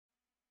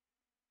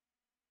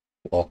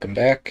Welcome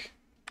back.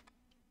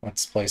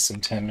 Let's play some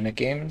 10-minute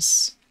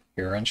games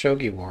here on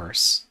Shogi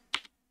Wars.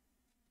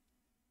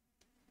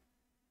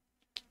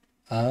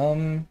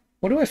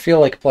 What do I feel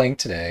like playing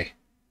today?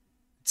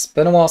 It's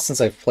been a while since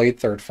I've played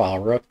Third File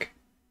Rook.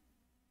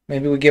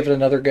 Maybe we give it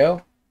another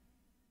go?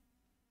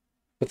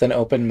 With an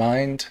open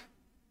mind?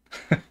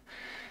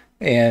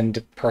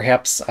 And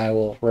perhaps I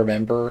will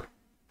remember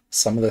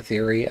some of the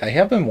theory. I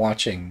have been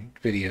watching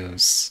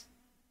videos.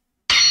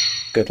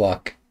 Good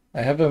luck.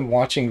 I have been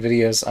watching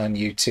videos on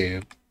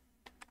YouTube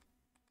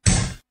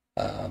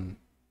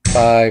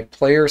by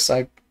players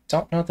I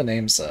don't know the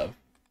names of.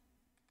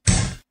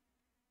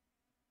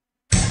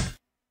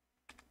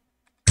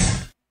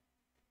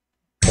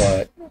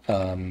 But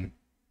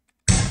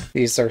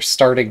these are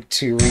starting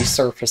to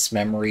resurface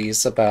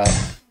memories about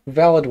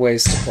valid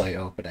ways to play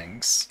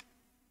openings.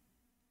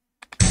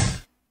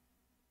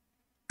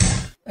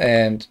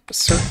 And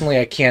certainly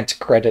I can't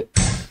credit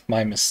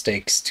my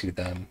mistakes to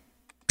them.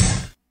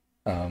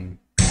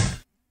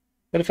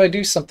 But if I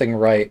do something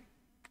right,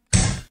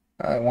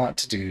 I want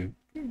to do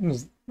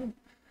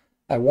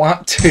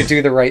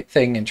the right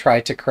thing and try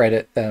to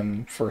credit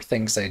them for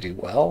things I do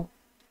well.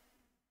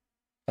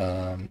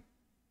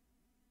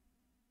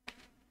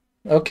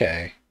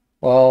 Okay,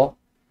 well,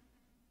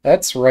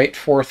 that's right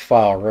fourth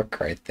file rook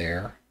right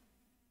there.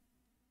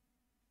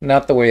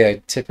 Not the way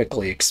I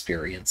typically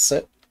experience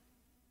it.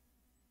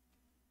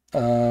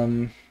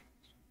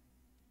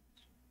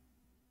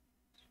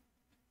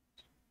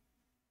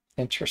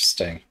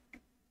 Interesting.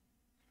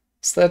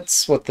 So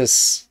that's what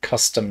this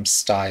custom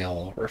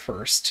style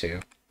refers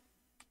to.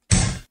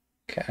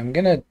 Okay, I'm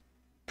gonna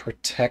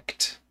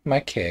protect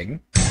my king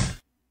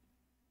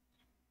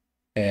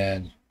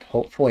and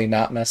hopefully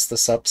not mess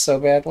this up so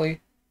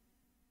badly.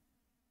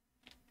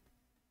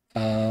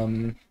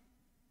 If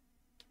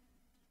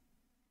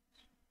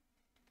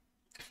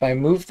I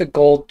move the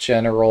gold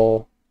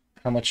general,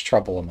 how much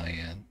trouble am I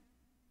in?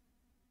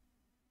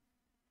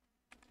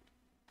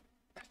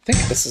 I think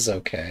this is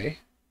okay.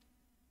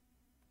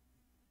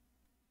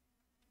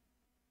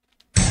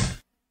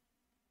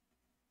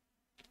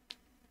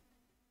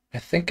 I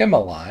think I'm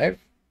alive.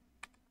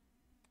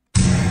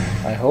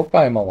 I hope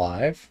I'm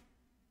alive.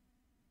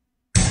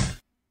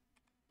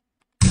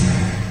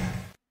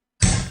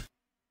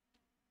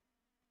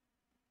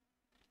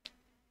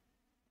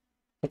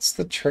 What's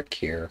the trick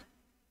here?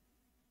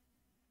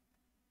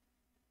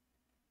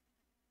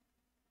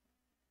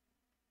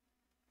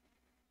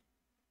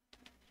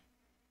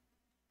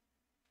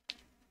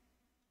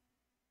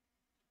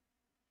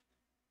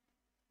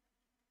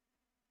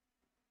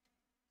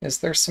 Is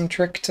there some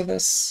trick to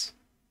this?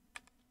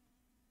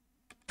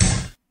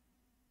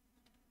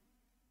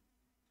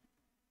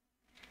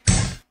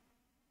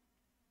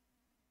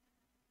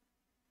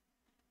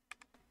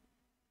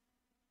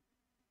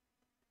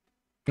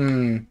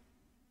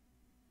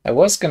 I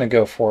was going to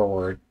go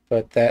forward,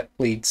 but that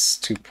leads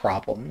to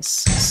problems,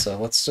 so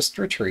let's just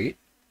retreat.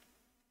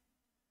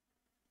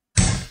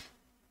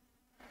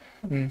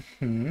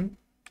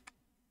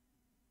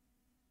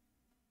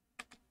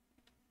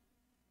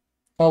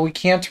 Well, we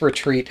can't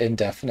retreat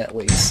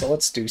indefinitely, so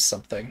let's do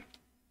something.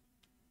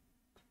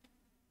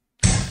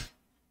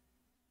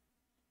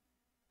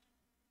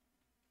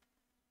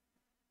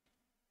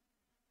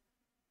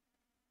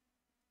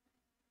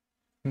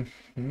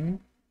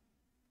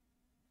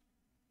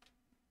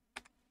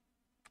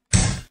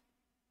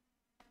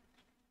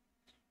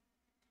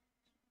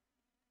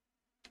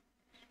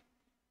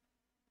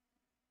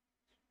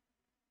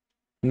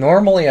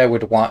 Normally I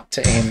would want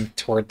to aim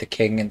toward the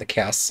king and the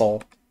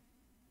castle,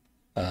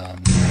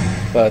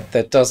 but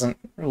that doesn't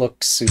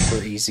look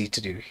super easy to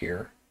do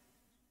here.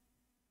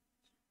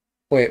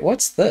 Wait,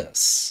 what's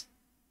this?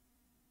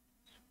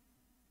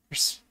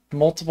 There's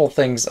multiple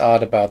things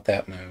odd about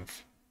that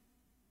move.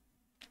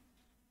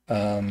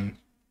 I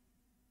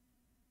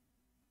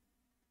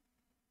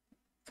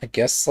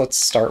guess let's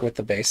start with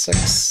the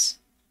basics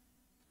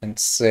and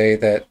say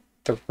that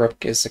the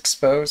rook is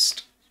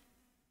exposed.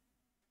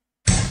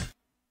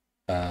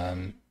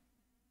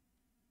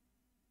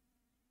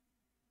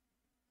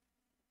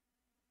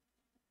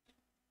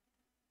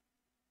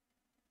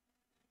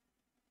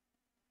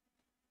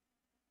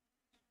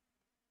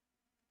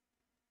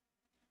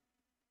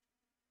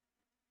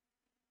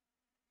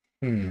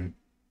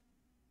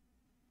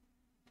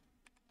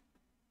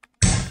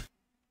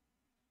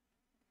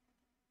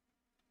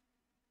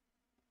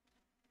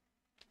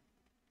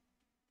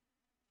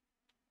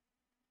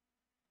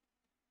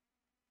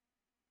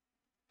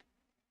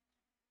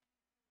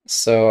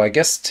 So I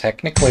guess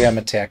technically I'm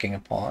attacking a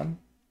pawn,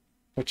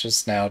 which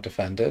is now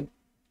defended.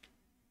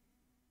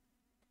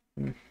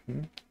 7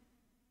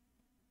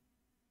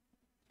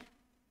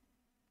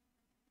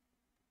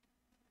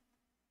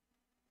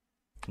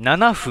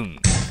分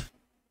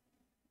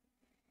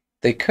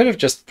They could have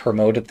just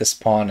promoted this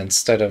pawn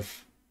instead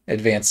of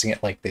advancing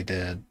it like they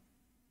did.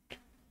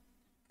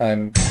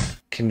 I'm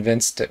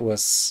convinced it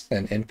was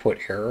an input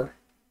error.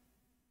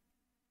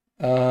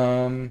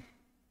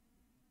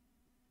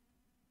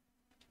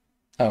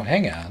 Oh,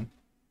 hang on.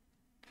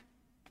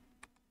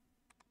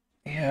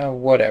 Yeah,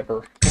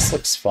 whatever. This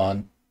looks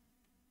fun.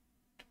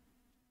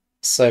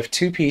 So I have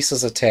two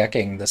pieces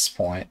attacking this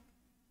point.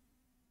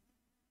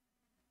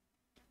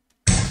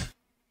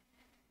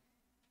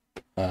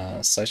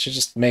 So I should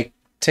just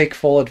take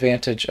full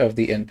advantage of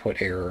the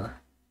input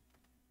error.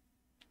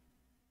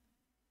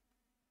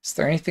 Is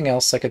there anything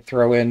else I could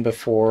throw in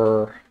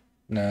before?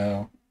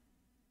 No.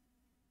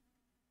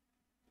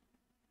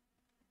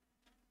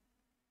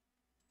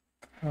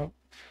 Oh.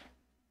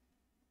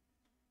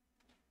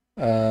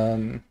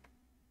 Um,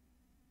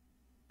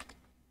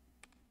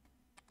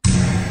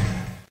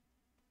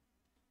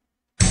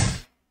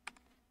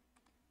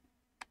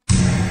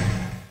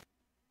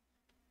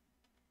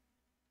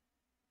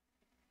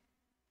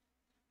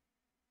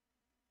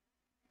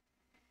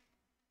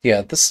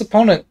 yeah, this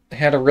opponent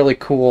had a really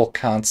cool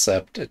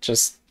concept.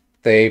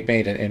 They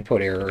made an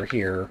input error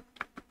here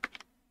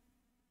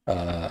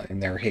in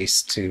their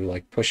haste to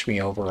like push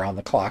me over on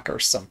the clock or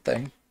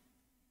something.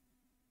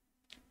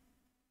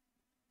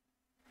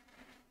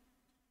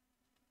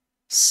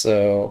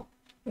 So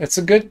it's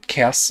a good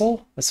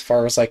castle as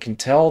far as I can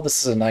tell.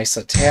 This is a nice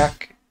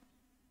attack.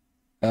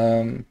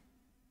 Um,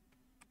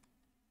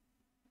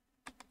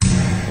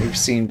 we've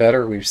seen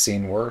better, we've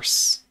seen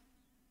worse.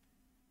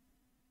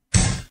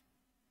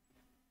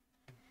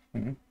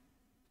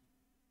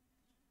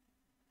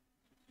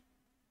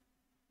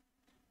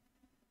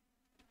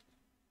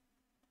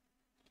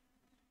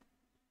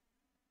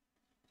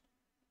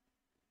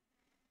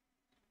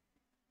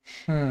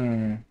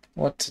 Hmm.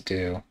 What to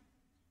do?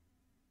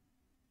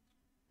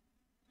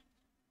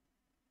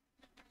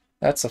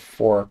 That's a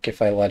fork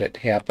if I let it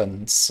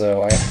happen,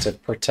 so I have to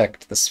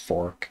protect this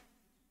fork.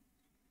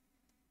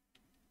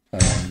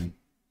 Um,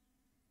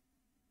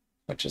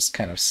 which is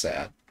kind of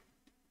sad.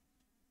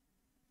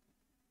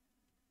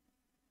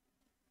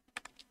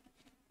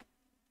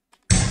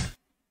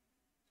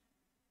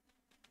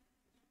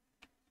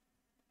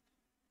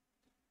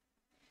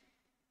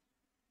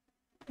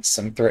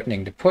 Some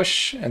threatening to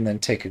push and then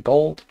take a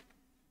gold.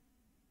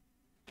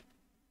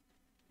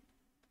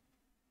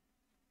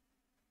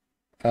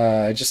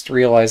 I just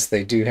realized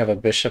they do have a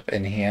bishop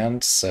in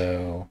hand,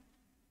 so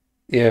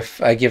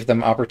if I give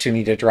them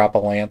opportunity to drop a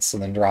lance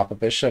and then drop a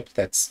bishop,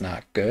 that's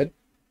not good.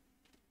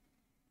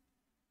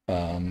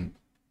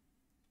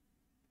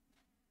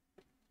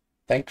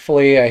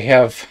 Thankfully, I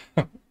have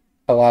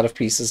a lot of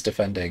pieces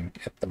defending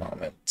at the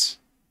moment.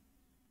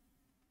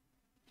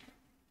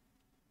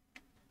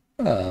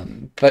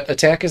 But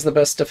attack is the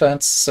best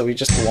defense, so we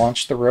just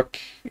launch the rook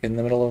in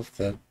the middle of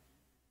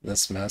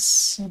this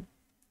mess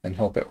and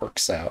hope it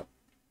works out.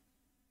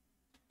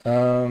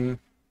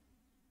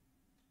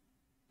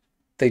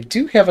 They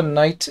do have a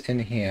knight in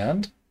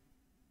hand.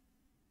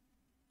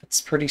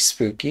 It's pretty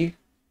spooky.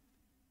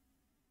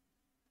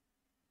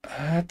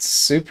 That's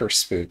super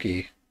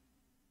spooky.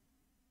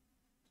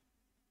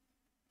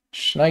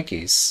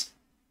 Shnikes.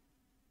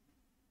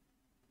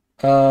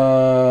 I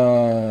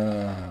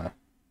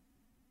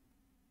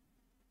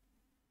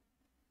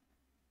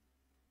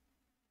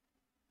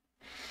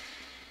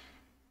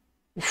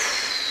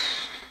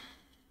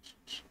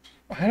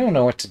don't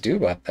know what to do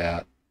about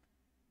that.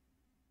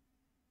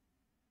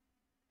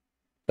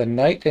 The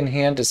knight in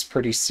hand is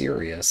pretty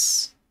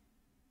serious.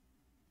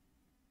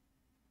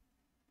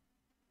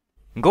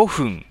 5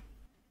分。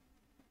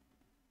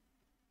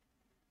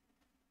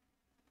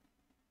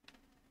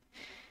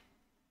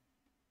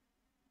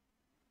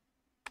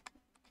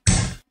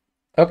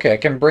Okay, I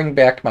can bring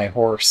back my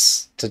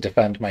horse to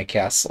defend my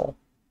castle.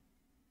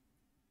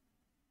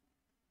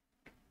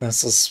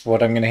 This is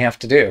what I'm going to have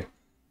to do.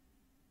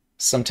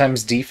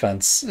 Sometimes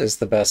defense is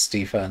the best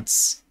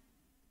defense.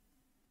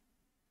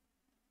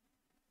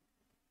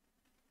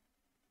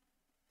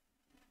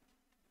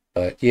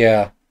 But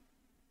yeah,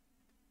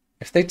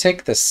 if they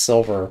take this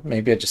silver,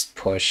 maybe I just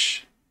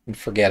push and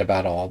forget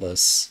about all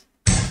this.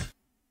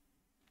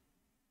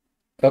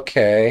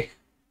 Okay.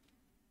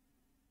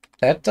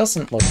 That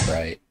doesn't look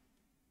right.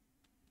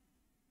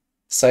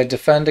 So I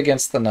defend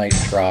against the knight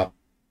drop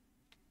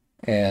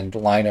and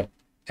line up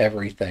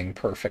everything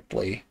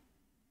perfectly.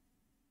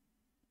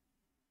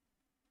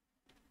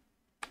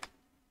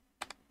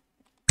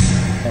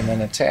 And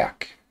then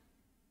attack.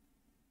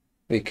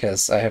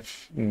 Because I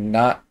have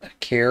not a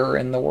care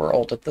in the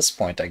world at this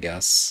point, I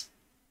guess.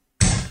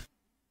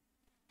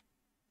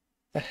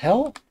 The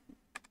hell?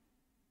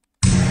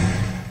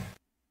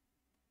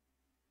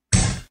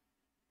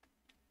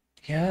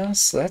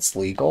 Yes, that's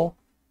legal.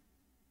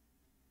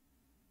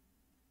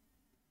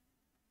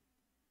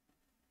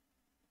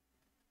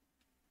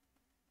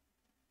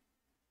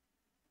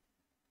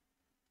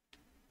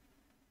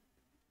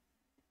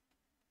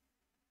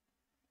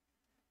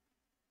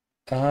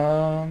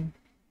 Um,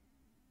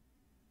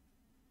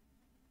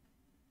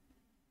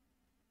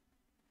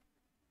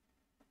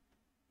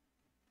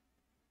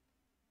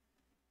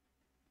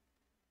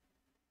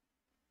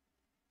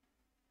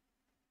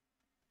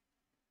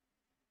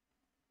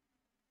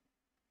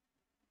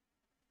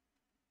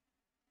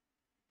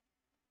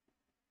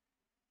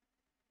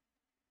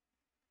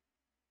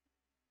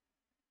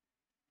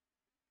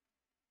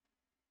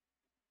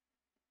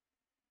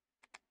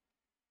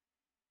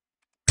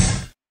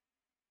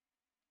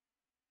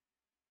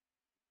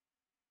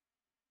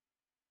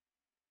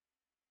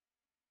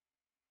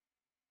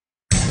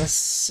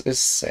 This is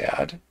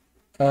sad.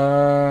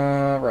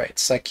 Right,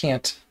 so I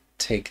can't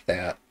take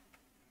that.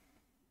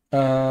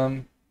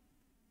 Or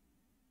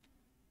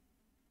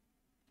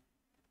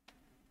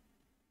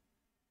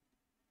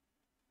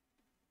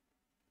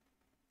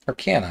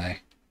can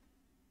I?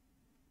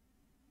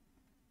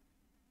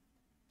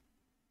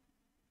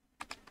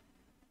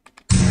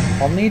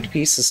 I'll need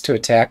pieces to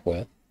attack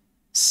with,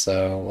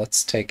 so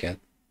let's take it.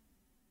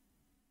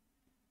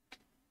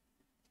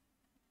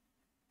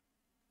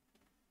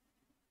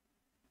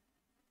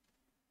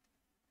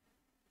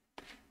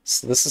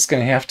 So this is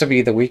going to have to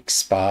be the weak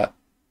spot.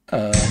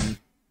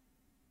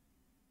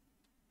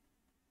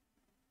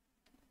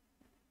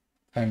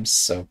 I'm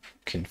so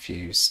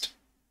confused.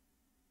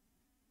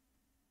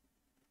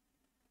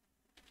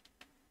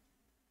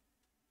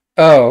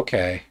 Oh,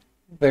 okay.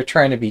 They're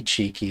trying to be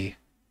cheeky.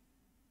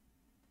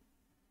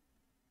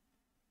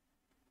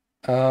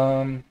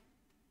 We'll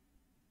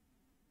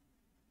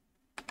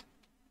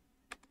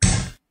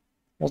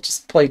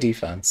just play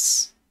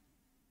defense.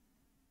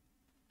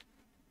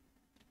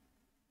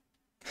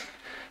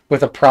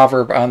 With a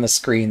proverb on the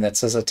screen that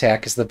says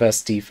attack is the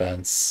best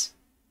defense.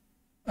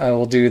 I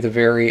will do the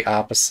very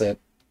opposite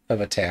of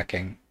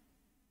attacking.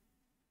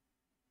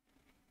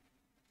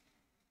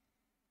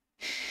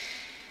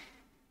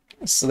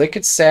 So they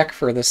could sack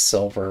for this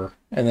silver,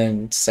 and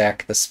then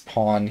sack this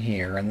pawn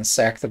here, and then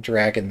sack the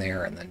dragon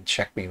there, and then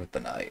check me with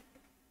the knight.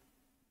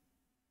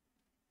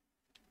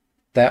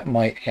 That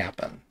might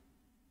happen.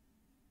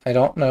 I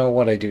don't know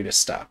what I do to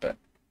stop it.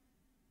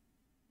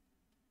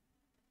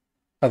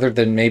 Other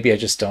than maybe I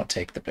just don't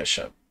take the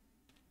bishop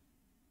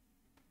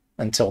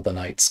until the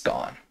knight's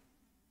gone.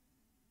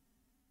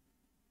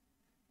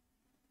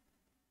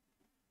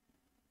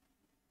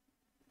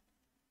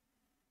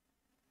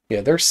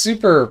 Yeah, they're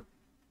super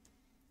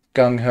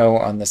gung-ho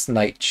on this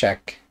knight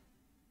check,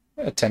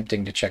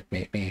 attempting to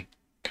checkmate me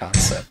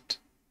concept.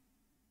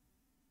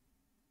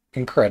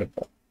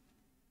 Incredible.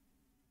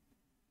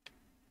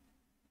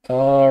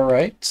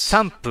 Alright.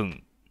 3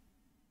分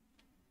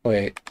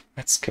Wait,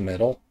 that's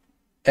committal.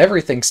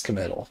 Everything's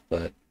committal,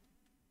 but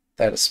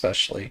that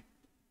especially.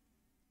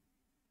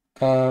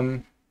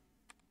 Okay,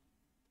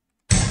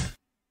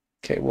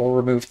 we'll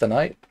remove the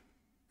knight.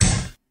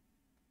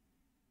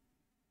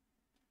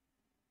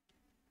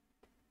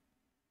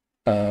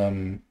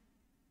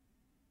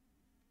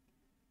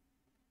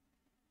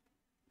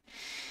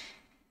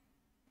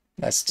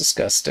 That's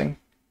disgusting.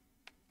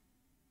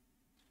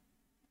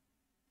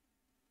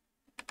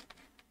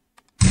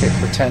 Okay,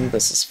 pretend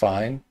this is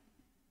fine.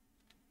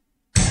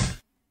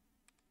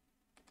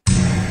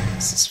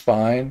 This is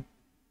fine.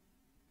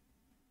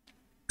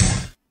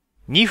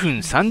 2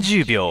分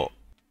30秒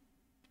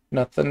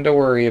Nothing to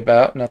worry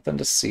about, nothing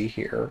to see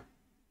here.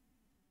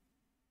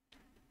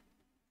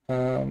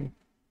 How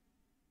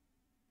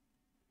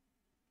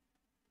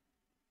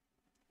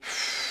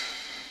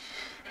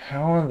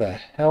in the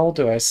hell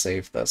do I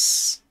save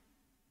this?2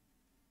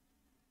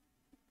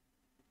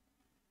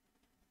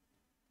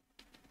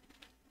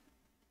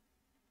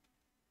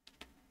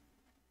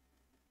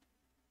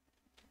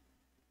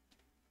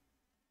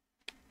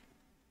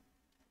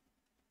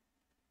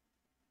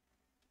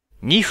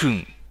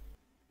分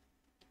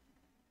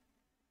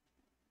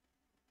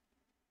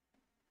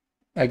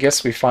I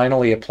guess we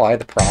finally apply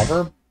the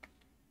proverb.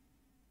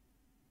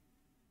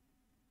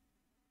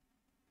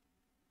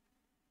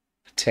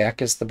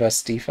 Attack is the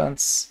best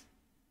defense.1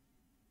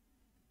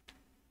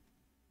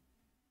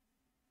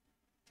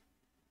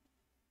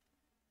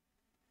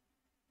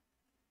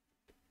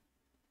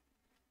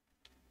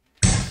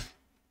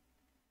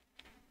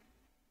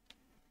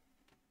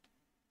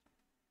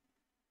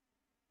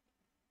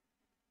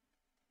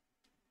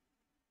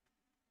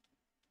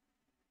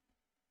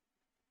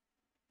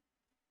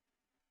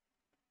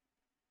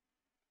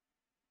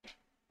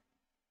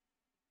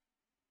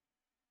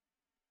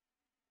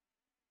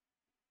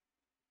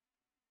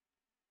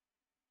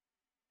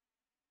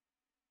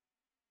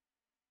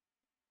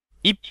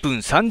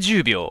分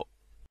30秒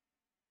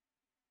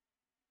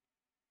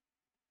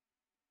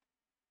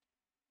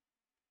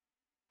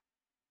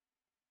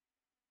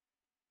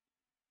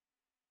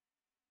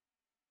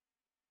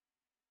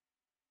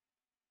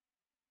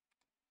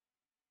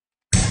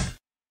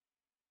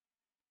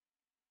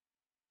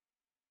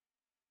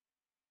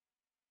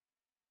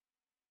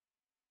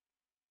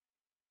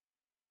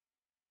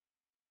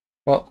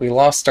Well, we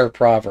lost our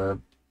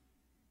proverb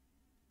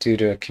due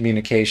to a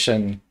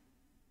communication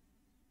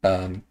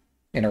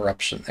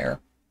interruption there.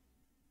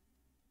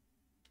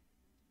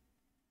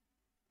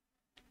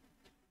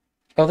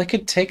 Oh, they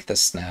could take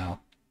this now.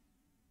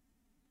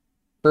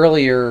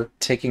 Earlier,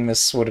 taking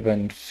this would have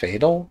been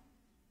fatal?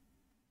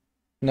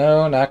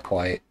 No, not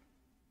quite.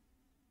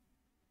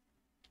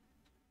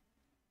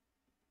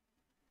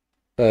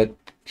 But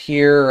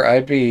here,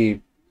 I'd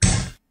be...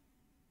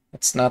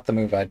 That's not the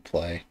move I'd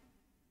play.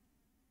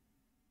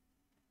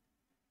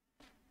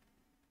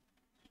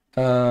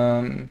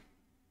 Okay,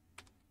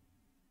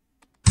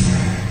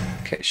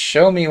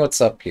 show me what's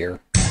up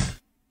here.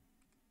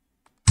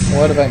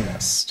 What have I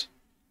missed?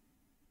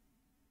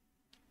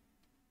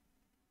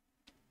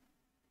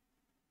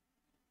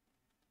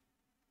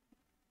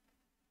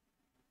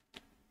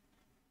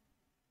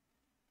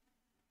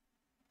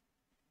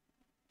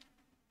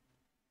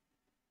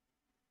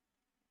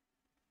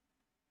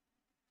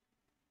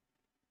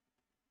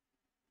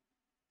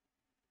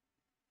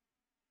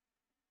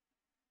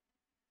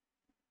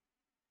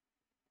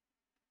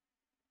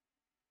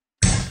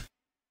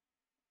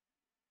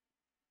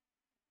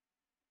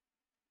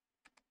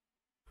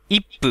 1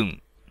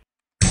分、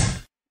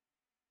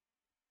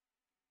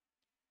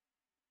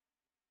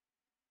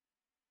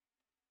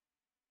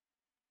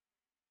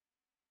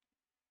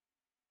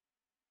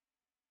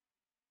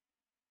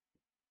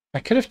 I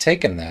could have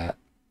taken that.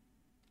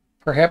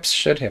 Perhaps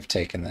should have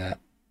taken that.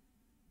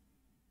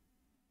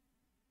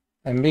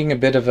 I'm being a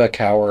bit of a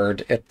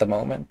coward at the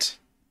moment.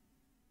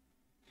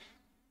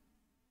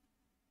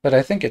 But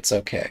I think it's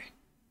okay.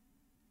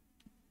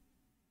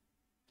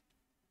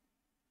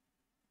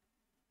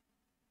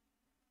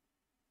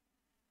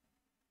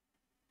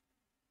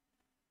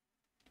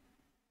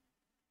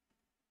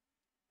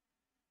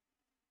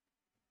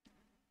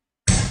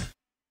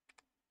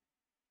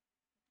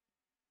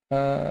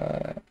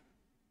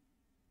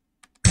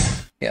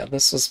 Yeah,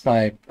 this was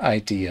my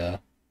idea.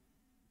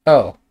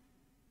 Oh.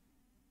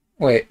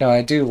 Wait, no,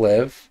 I do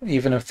live.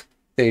 Even if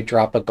they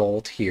drop a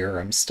gold here,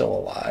 I'm still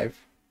alive.30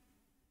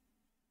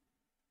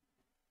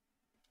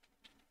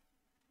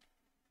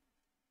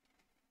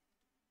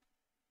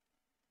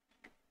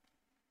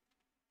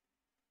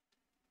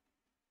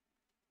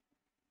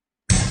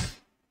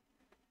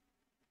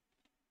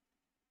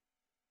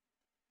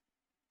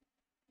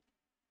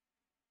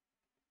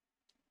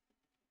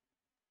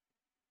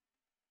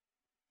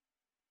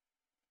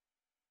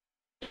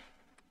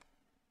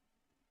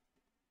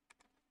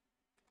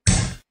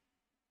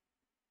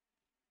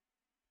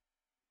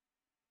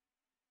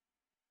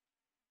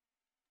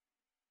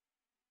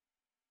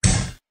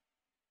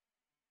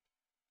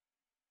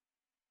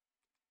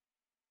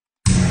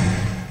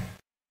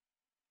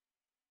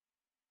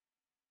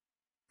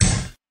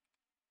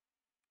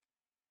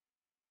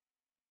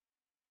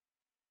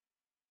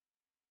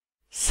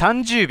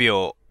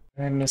秒、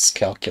 I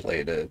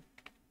miscalculated.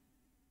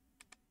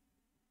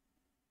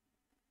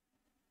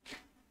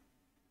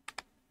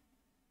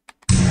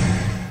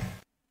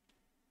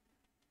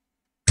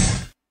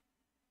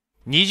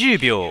 20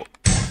秒、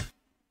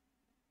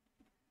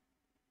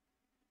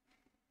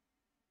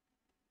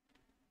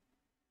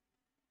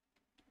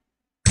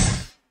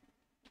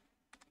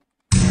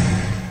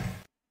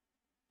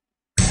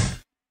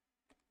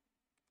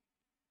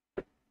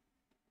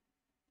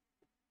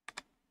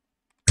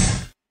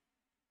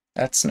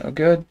 That's no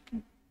good.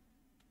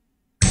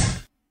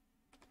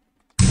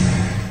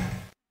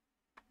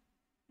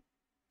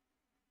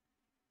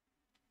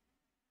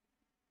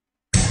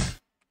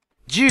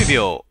 10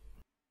秒、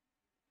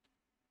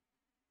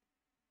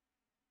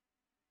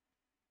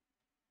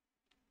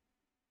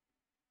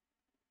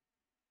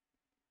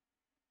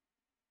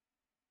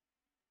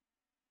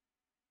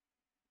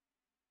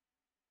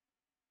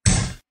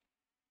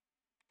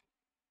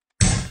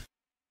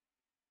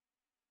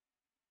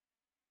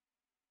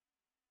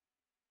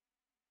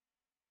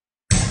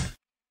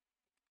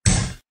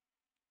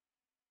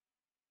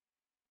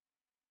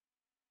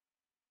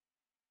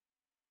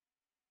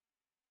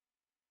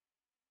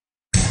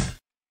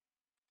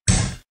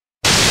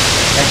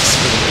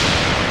 Excellent.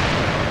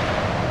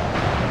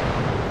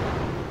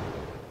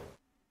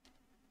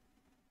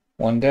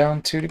 One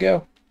down, two to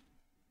go.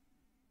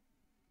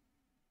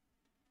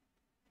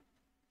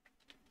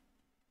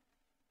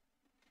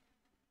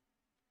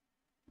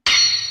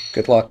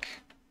 Good luck.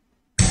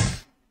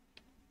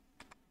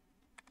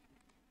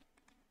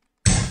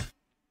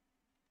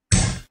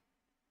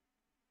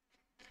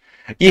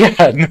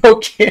 Yeah, no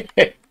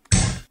kidding.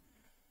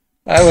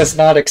 I was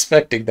not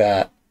expecting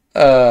that.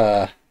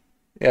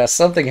 Yeah,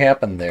 something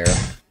happened there.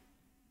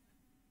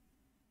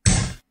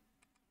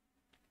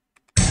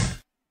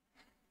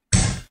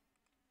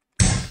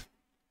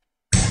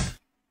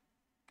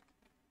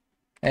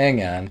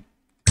 Hang on.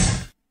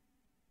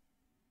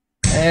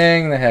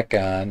 Hang the heck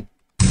on.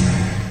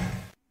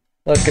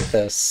 Look at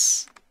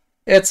this.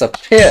 It's a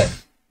pit.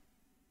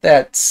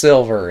 That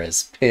silver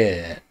is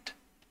pinned.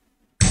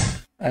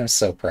 I'm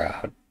so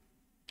proud.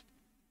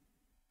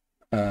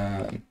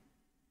 Are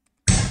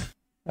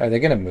they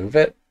gonna move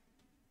it?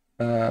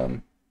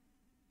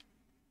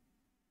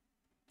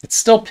 It's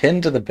still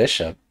pinned to the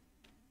bishop.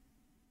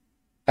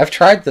 I've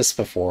tried this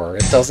before.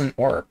 It doesn't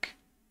work.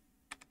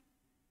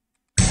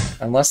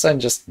 Unless I'm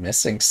just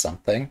missing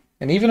something.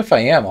 And even if I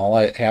am, all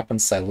that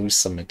happens is I lose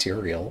some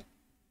material.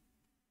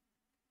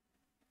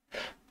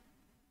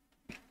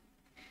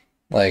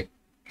 Like,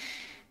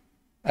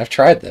 I've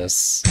tried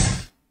this.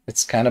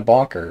 It's kind of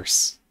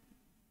bonkers.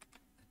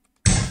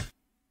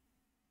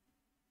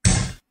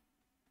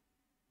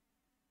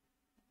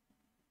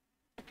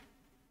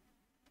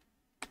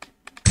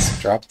 Let's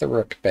drop the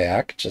rook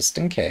back, just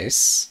in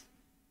case.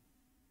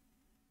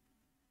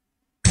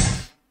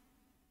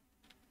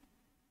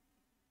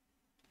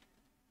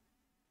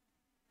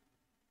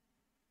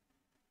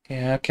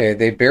 Yeah, okay,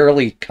 they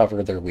barely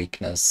cover their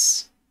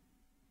weakness.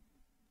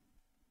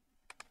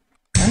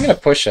 I'm gonna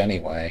push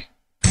anyway.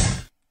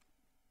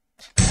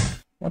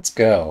 Let's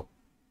go.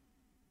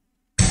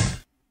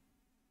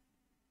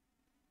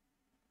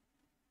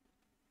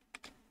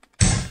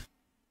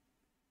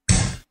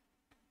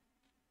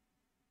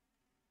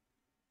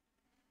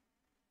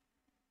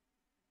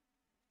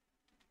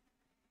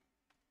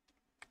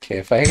 Okay,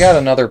 if I got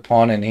another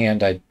pawn in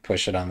hand, I'd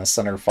push it on the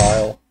center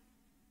file.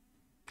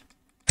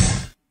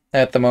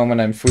 At the moment,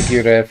 I'm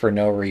Fugure for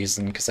no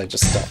reason, because I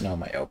just don't know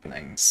my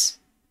openings.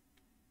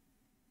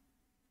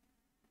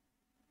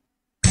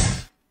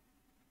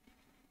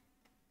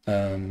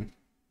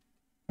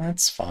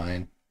 That's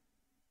fine.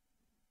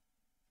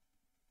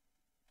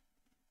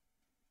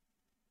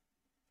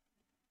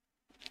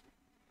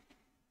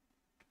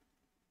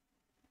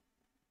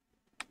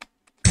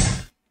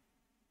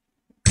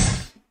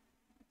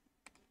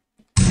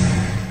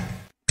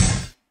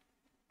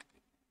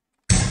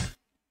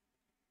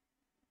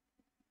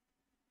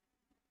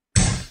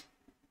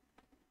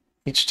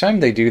 Each time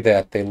they do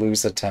that, they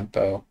lose a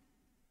tempo.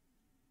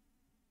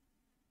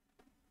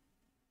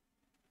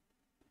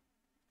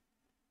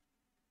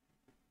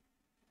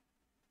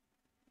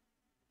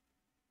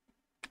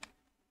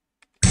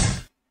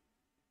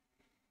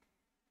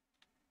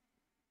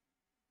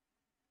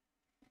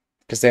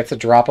 Because they have to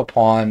drop a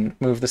pawn,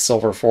 move the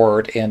silver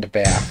forward and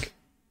back.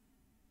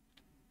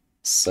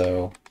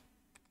 So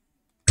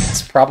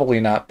it's probably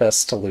not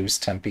best to lose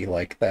tempi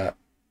like that.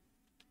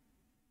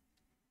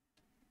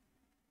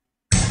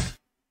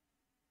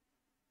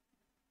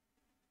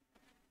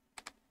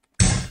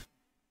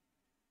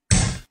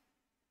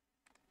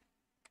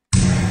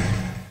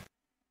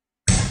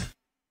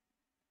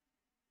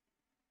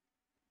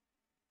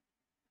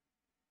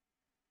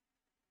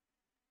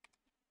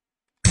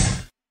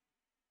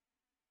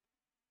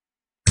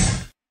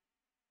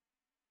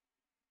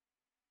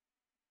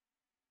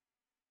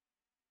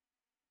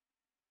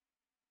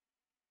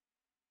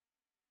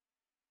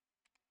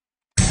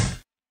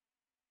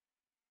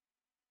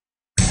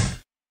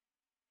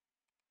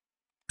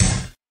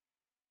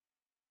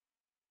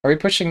 Are we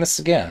pushing this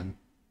again?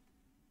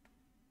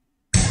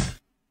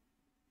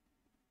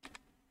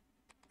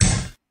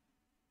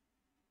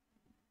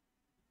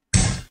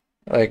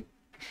 Like,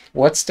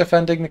 what's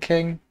defending the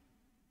king?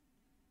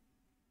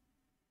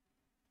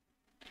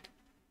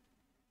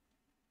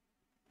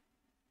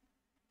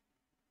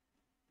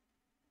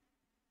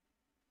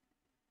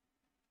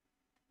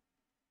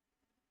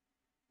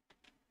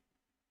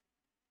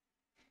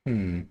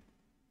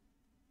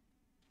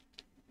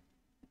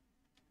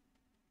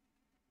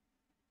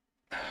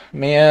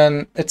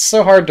 Man, it's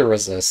so hard to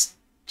resist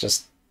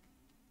just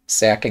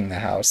sacking the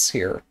house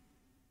here.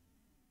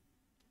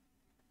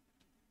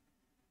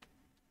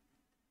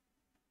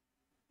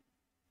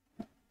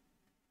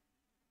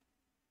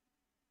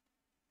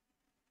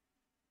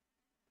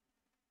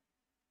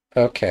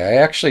 Okay,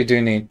 I actually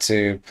do need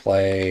to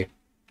play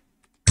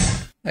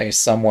a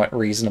somewhat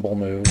reasonable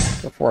move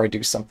before I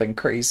do something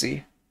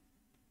crazy.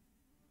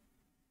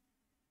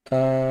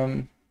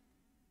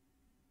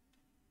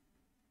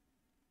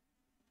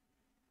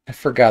 I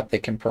forgot they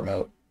can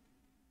promote.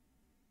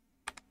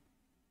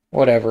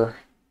 Whatever.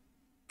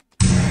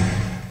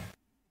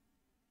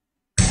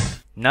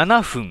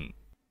 7分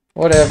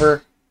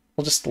Whatever.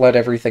 We'll just let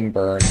everything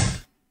burn.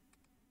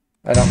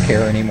 I don't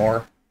care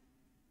anymore.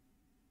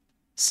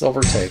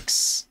 Silver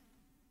takes.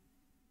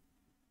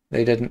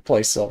 They didn't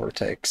play silver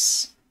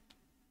takes.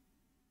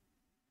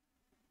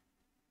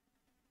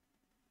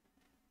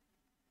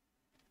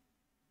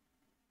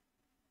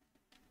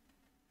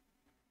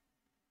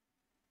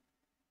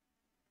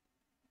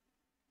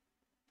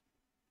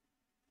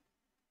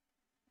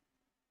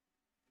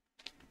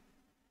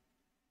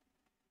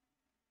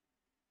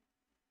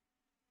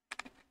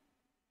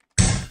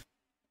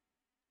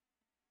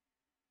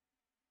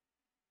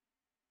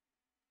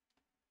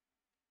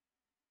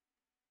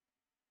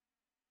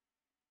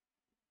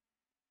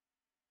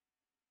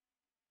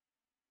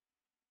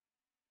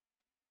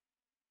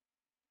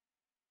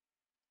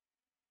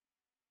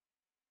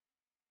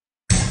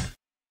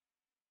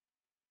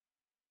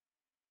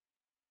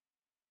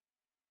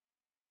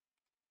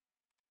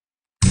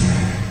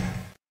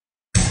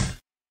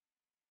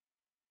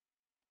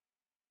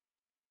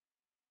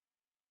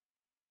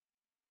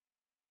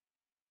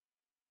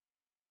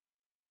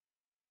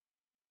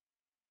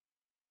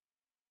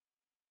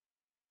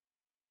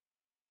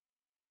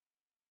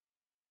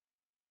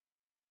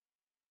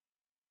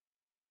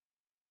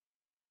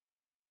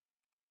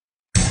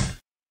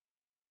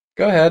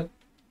 Go ahead.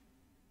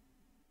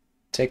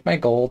 Take my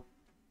gold.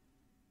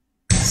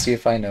 See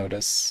if I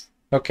notice.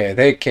 Okay,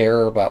 they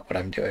care about what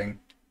I'm doing.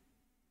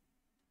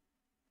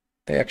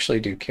 They actually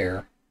do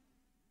care.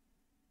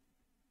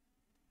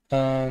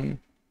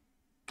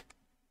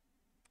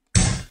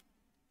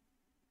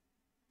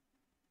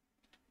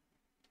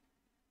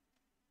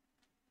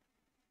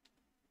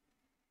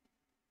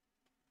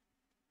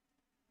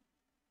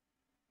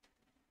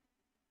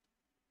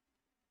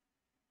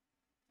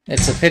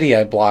 It's a pity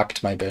I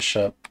blocked my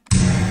bishop.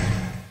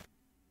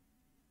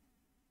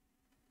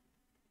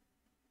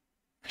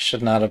 I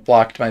should not have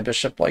blocked my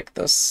bishop like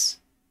this.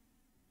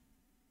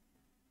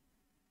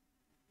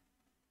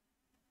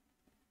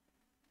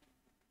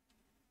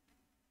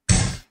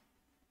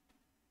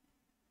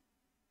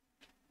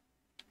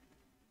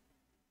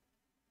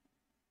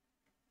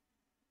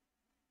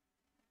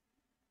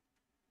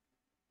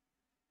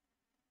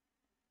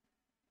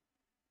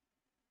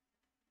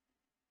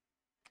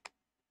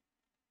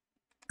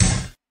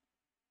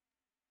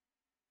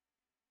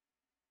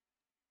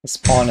 This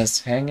pawn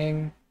is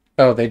hanging.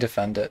 Oh, they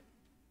defend it.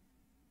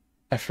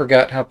 I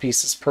forgot how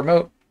pieces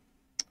promote.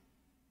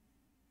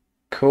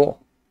 Cool.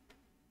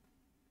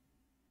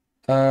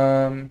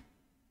 I'll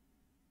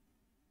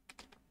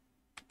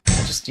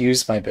just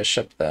use my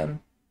bishop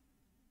then.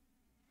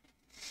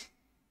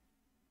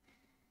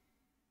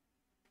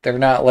 They're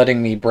not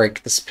letting me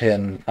break this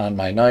pin on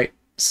my knight,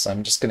 so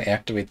I'm just going to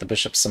activate the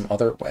bishop some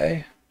other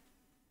way.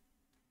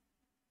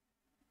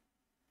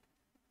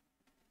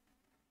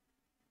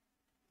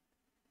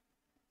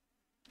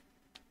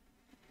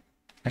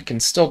 I can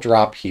still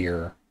drop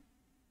here.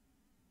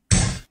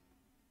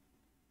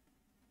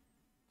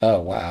 Oh,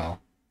 wow.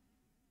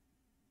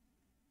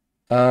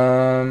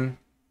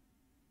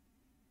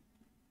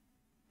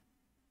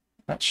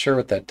 Not sure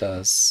what that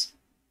does.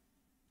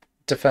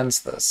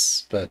 Defends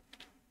this, but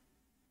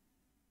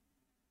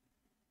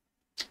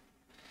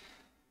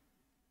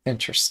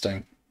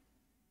interesting.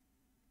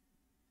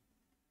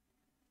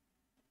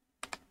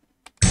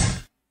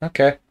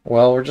 Okay,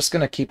 well, we're just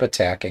going to keep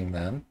attacking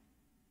then.5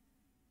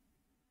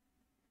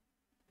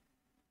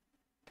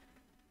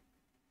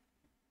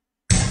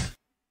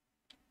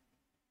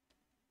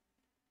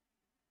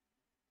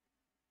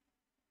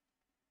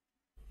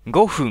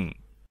分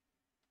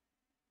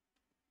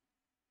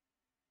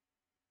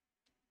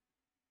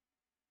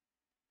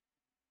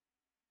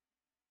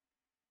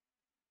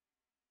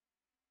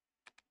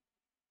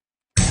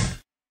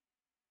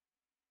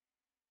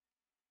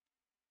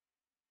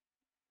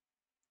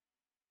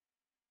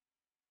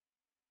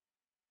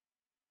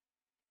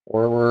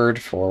Forward,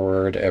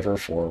 forward, ever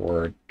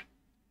forward.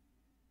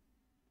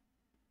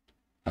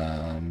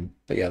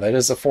 But yeah, that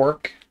is a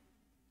fork.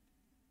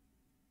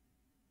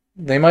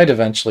 They might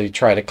eventually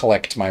try to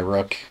collect my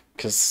rook,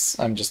 because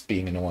I'm just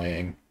being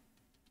annoying.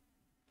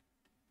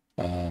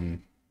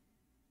 And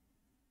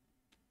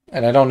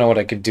I don't know what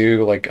I could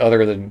do, like,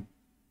 other than...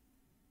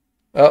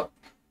 Oh.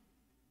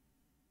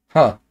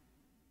 Huh.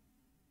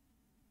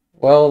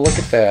 Well, look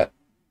at that.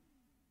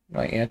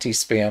 My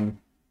anti-spam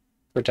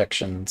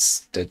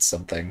protections did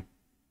something.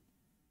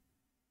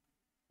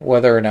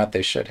 Whether or not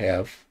they should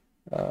have.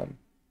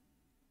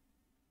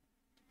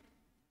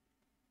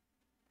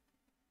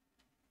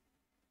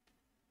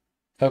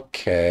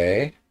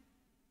 Okay.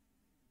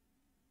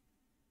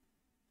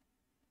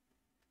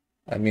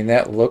 I mean,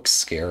 that looks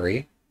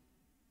scary.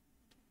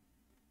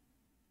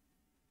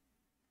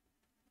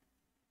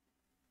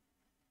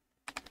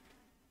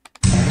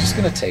 I'm just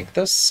gonna take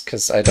this,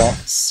 because I don't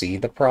see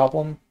the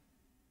problem.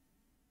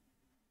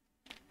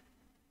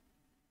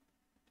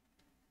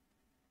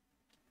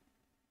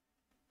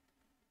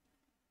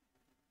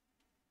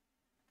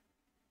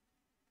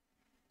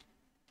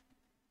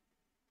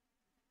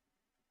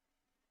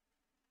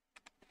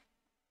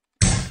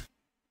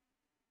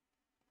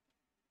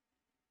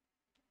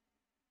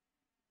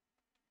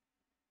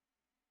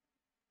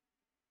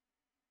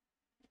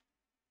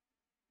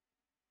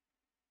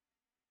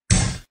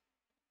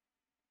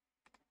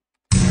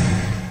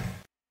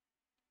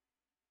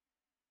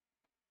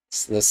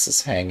 So this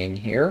is hanging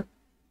here.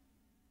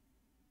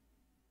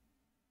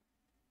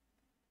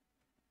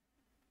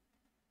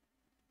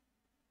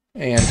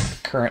 And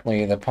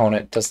currently the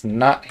opponent does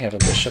not have a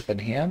bishop in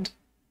hand.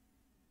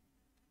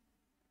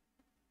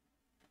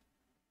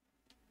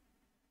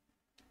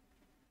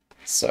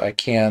 So I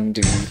can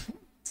do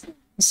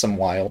some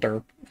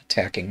wilder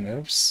attacking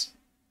moves.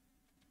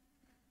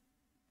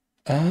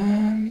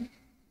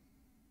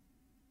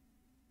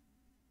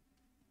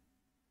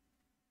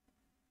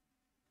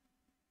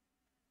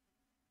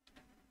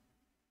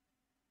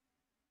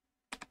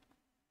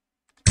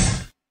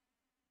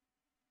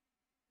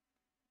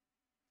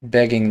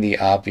 Begging the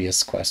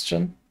obvious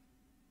question.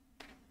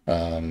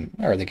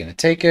 Are they going to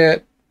take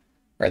it?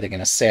 Are they going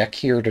to sack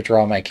here to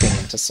draw my king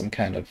into some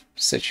kind of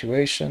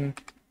situation?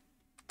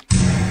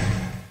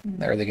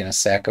 Are they going to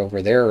sack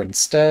over there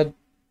instead?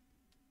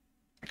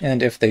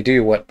 And if they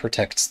do, what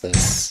protects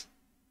this?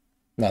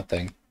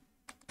 Nothing.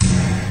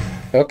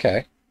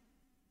 Okay.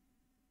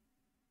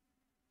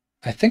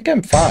 I think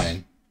I'm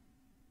fine.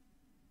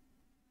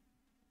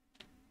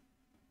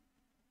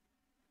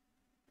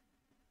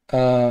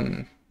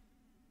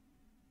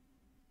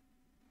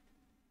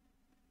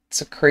 It's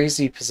a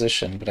crazy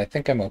position, but I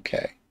think I'm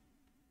okay.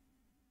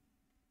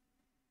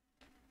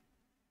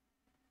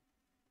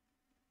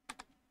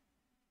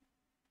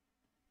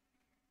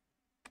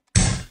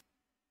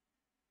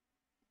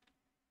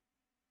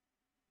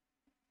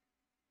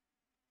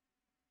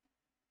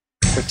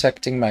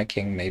 Protecting my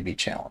king may be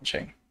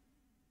challenging.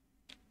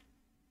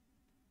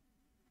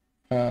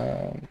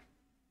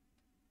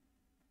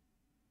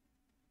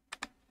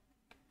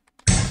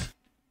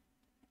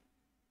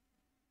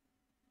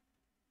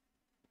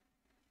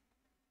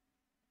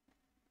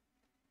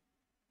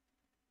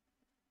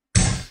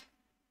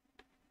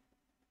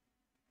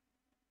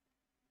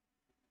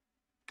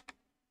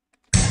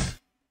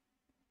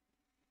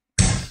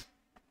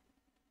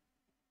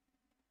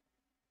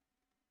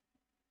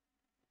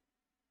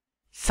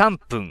 3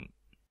分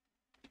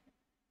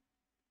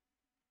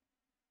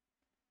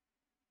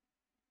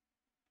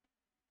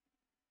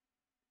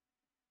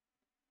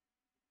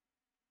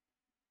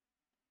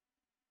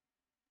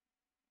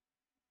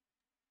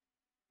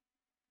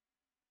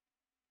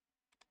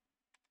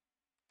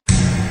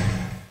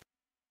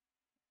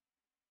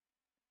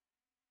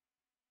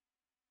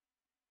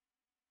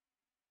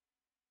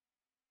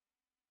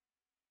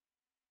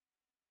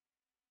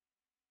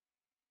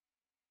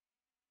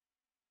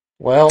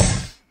Well,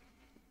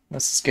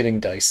 this is getting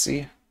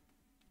dicey.2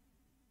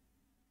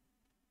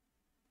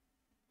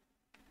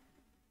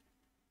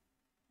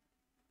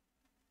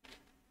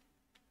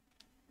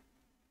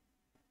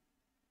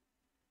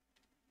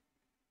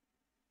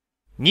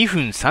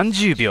分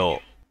30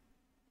秒。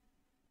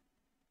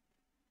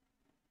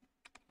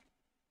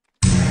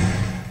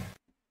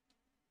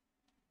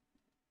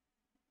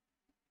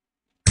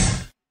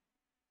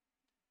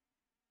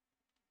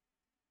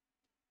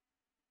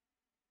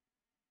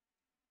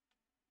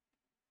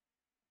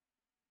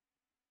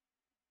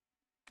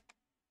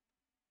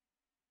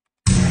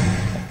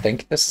I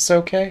think this is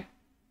okay.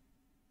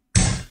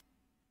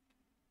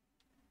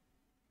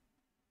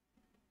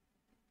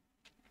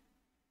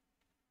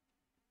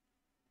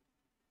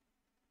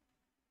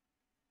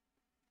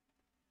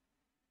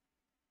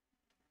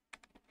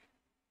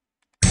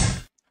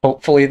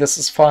 Hopefully this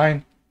is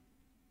fine.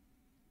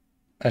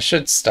 I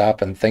should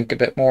stop and think a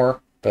bit more,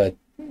 but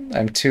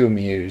I'm too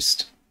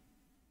amused.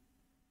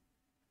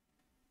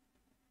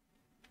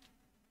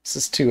 This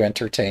is too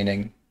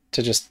entertaining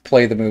to just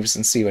play the moves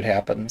and see what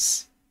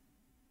happens.2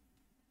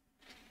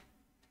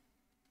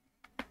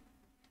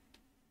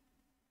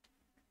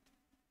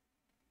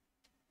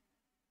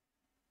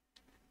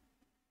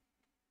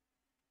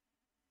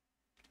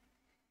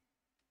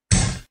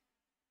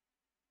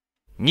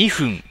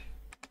分。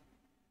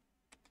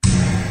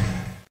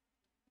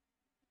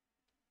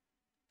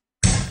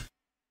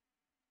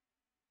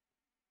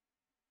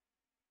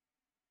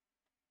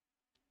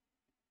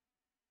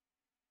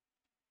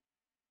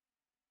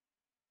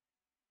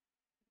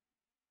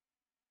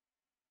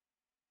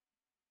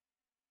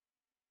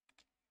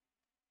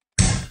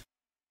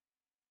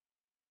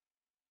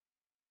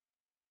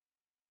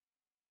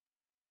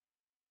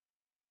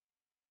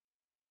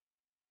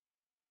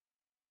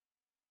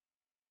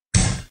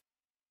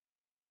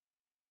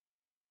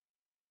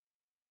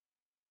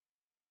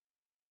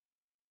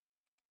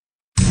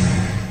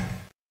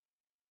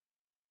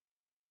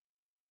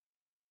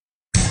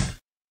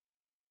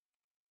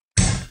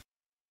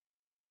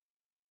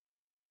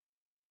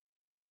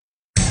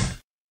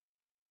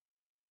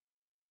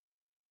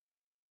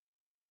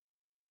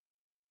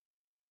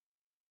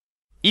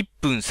1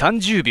分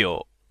30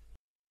秒。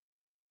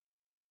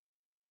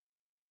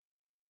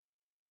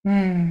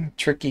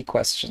Tricky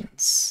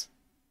questions.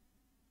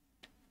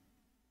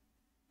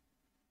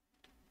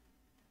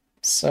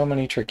 So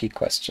many tricky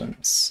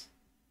questions.1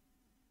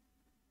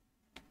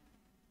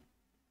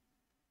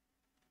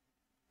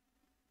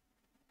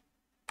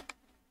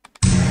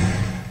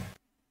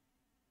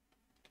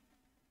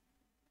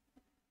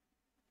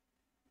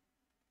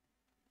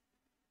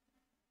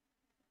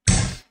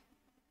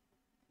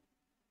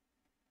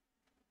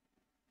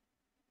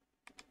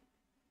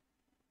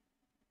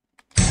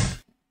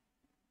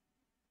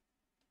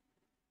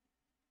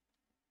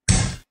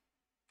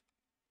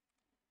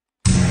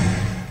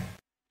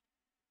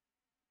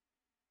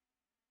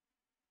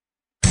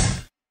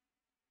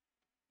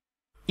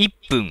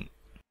分。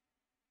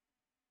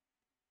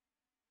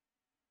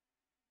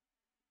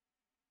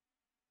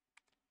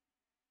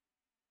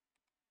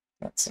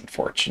That's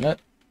unfortunate.30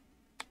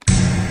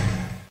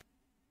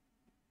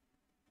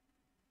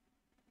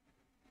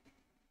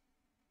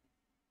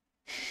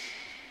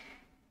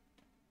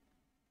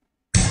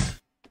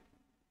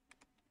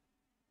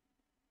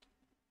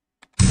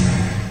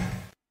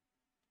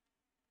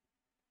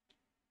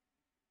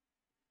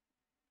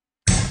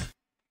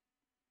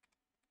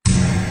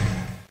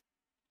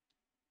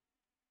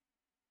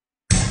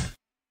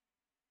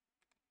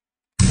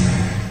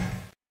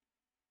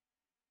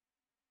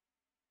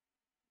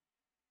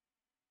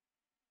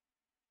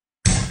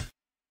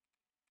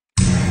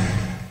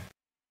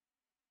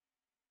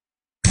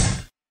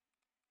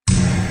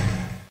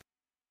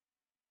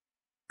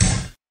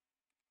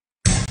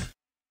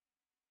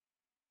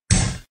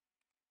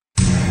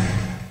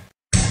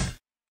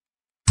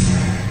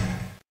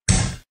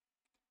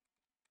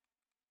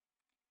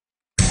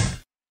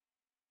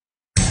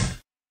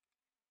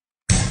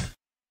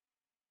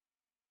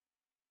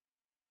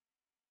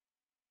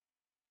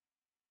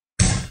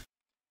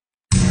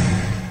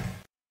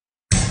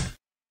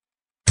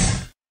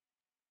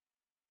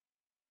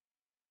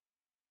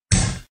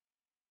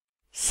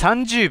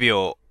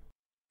秒。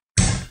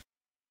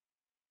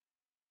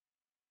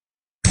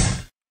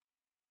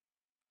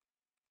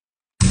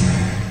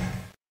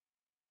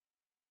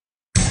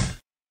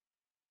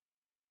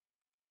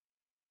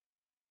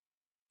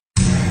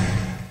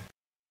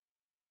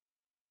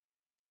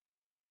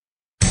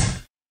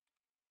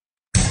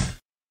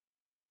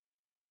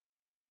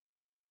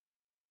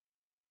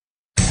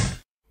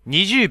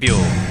20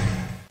秒。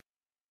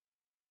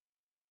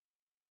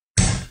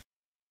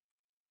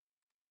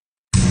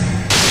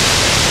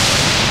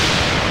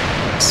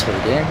Thanks for the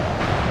game.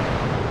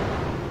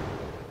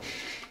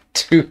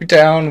 2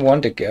 down,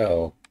 1 to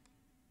go.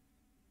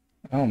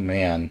 Oh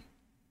man.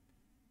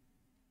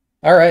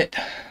 Alright.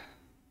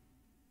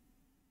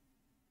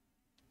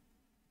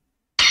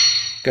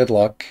 Good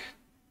luck.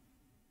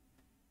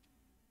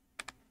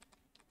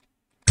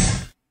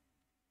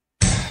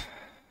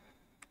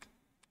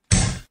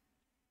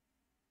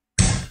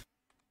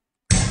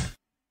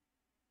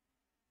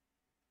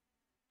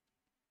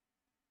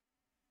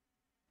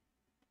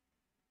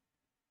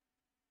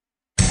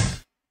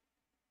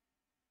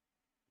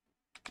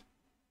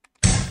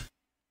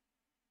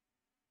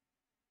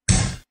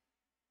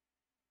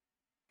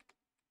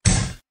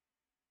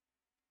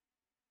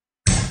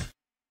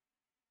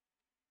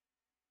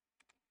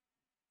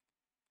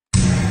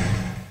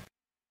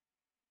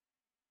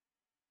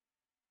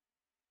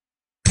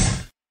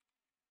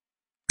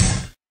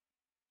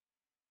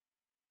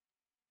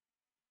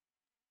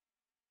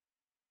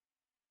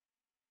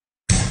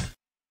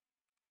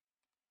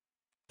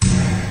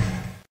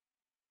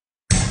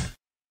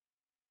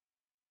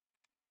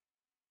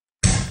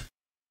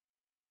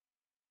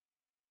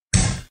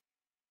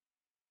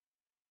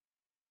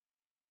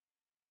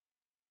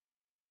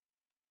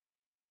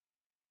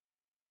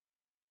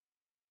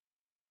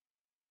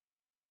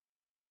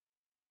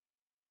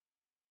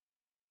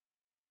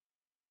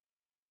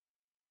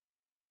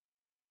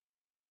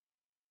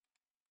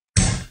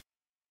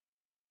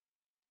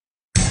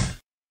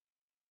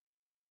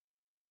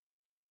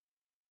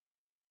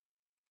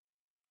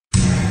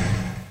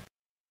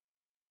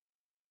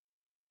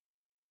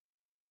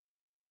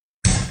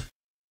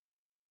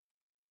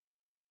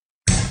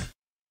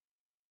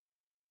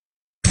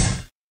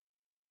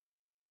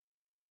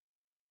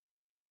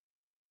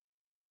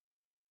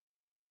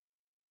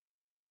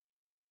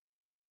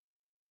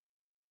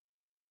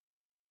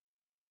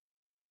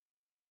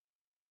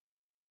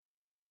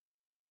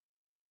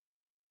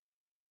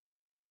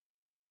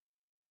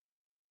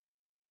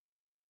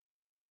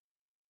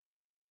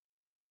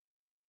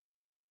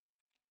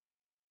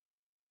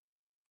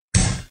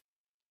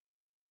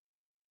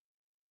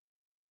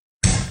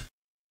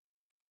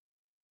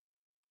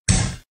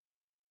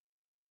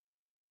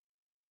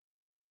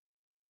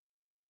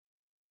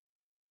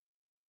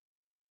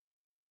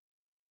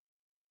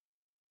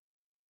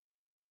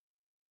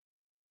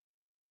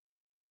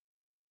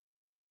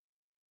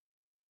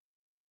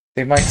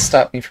 They might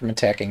stop me from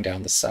attacking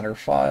down the center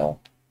file,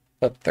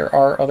 but there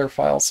are other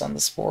files on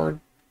this board.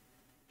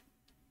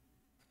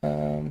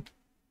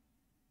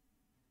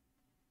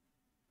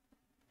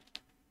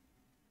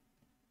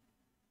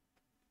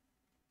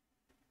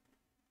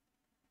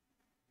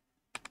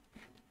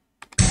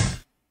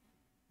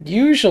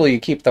 Usually you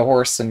keep the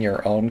horse in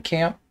your own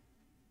camp,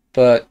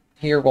 but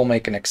here we'll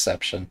make an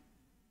exception.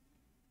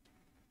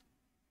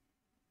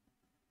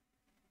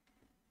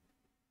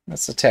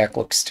 This attack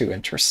looks too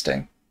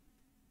interesting.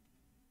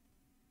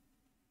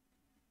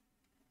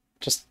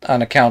 Just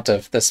on account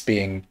of this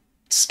being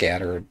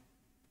scattered.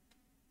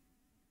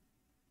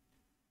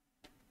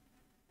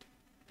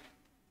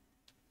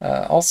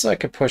 Also, I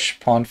could push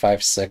pawn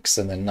 5-6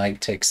 and then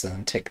knight takes and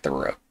then take the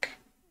rook.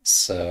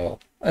 So,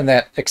 and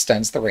that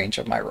extends the range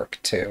of my rook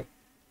too.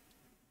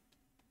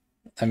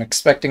 I'm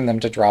expecting them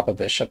to drop a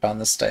bishop on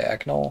this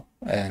diagonal,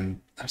 and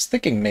I was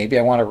thinking maybe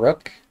I want a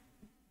rook.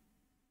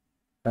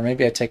 Or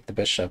maybe I take the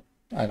bishop.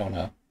 I don't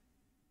know.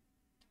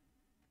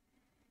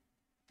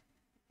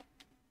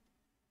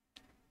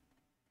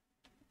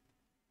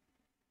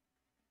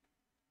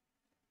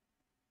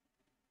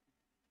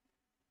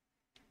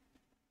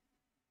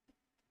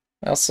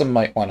 I also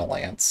might want a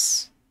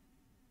lance.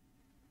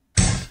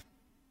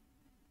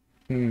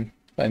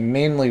 I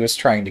mainly was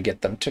trying to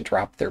get them to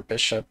drop their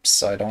bishops,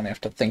 so I don't have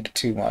to think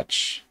too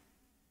much.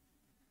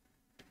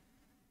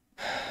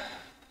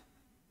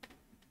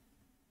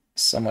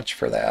 So much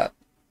for that.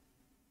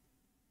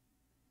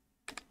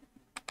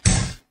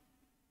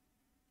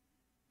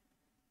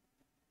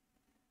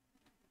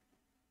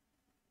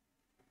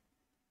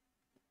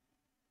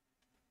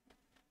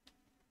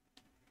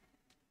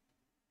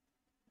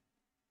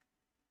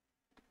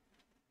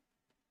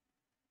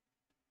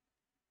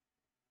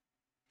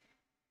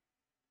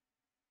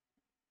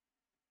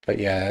 But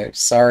yeah,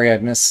 sorry I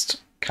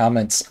missed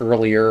comments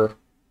earlier.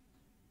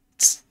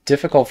 It's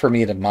difficult for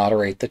me to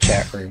moderate the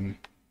chat room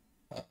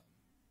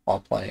while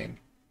playing.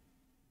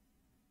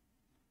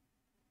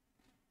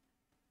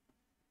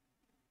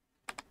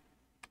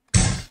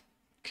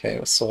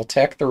 Okay, so we'll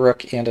attack the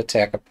rook and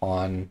attack a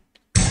pawn,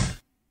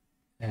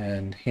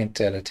 and hint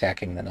at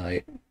attacking the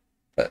knight.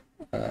 But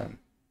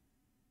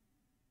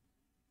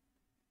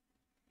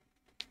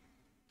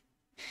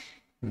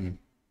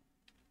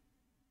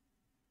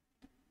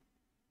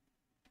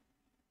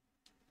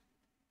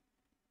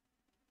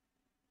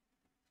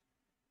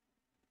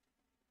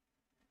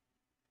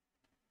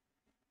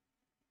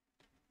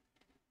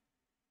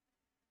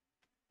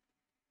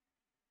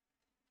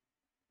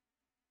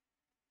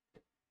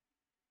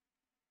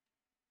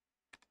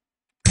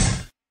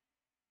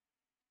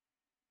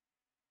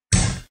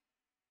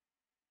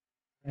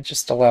I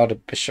just allowed a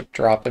bishop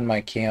drop in my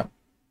camp.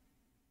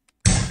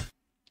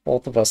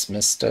 Both of us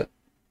missed it.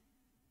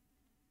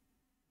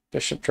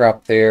 Bishop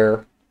dropped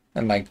there,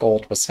 and my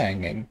gold was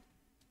hanging.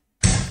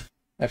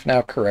 I've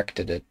now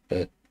corrected it,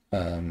 but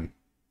that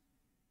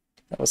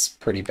was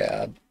pretty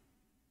bad.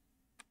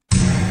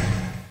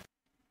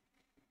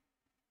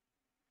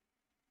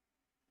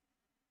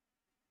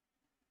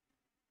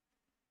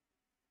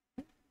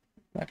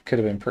 That could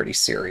have been pretty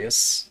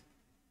serious.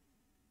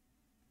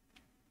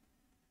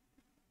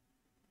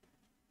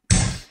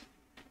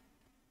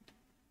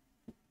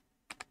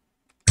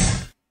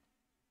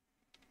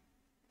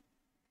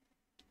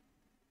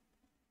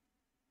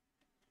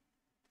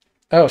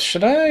 Oh,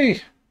 should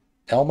I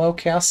Elmo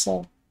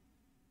Castle?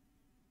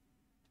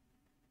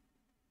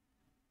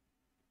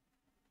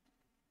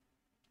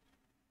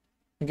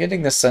 I'm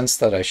getting the sense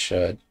that I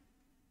should,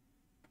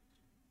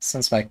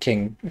 since my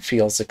king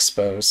feels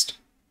exposed.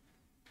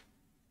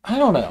 I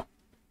don't know.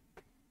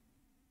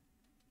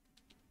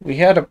 We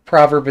had a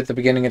proverb at the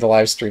beginning of the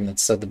live stream that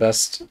said the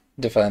best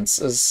defense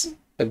is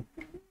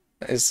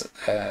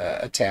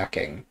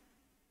attacking,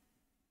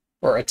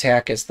 or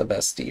attack is the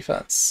best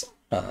defense.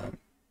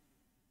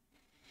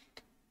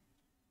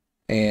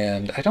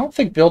 And I don't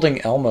think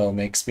building Elmo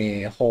makes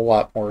me a whole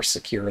lot more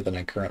secure than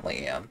I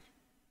currently am.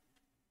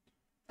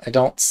 I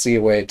don't see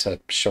a way to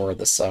shore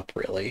this up,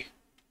 really.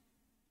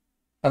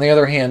 On the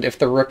other hand, if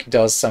the rook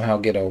does somehow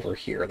get over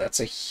here, that's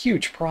a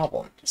huge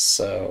problem,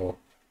 so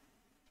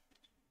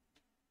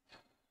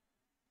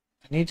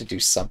I need to do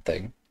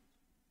something.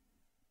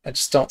 I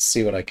just don't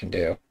see what I can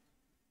do.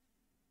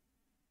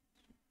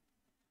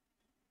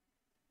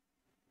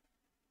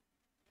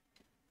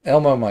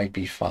 Elmo might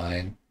be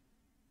fine.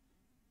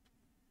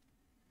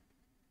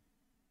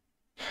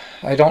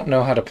 I don't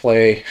know how to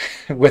play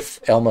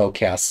with Elmo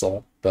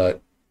Castle,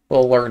 but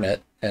we'll learn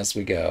it as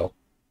we go.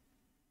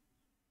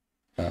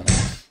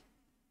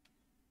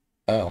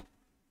 Oh.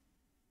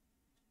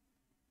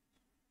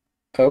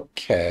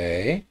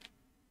 Okay.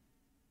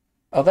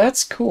 Oh,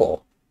 that's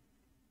cool.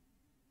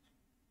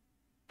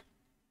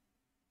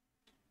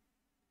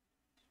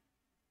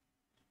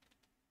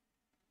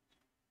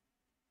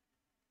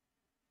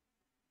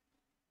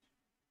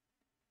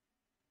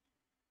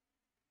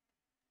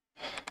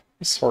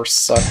 This horse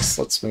sucks.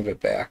 Let's move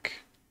it back.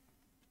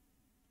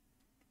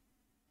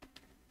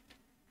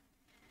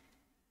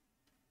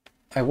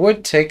 I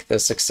would take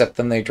this, except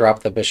then they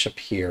drop the bishop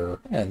here,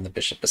 and the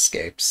bishop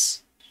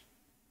escapes.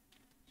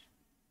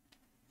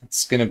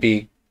 It's going to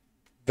be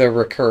the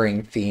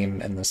recurring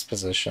theme in this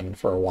position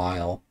for a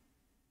while,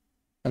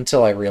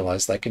 until I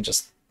realized I can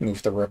just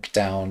move the rook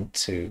down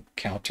to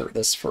counter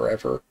this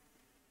forever.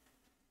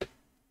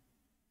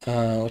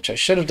 Which I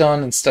should have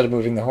done instead of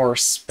moving the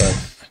horse,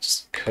 but I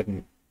just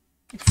couldn't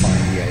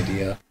find the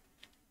idea.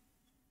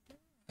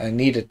 I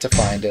needed to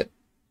find it.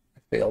 I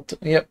failed to.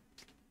 Yep.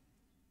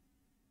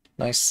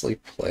 Nicely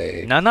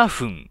played. 7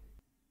分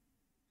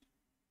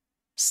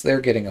So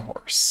they're getting a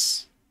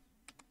horse.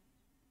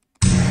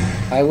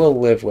 I will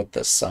live with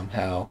this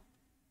somehow.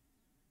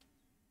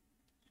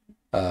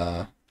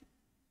 The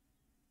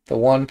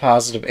one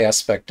positive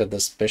aspect of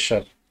this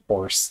bishop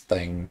horse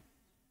thing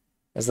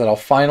is that I'll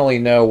finally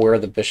know where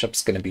the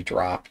bishop's going to be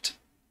dropped,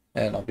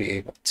 and I'll be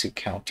able to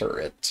counter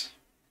it.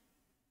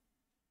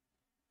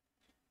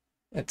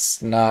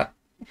 It's not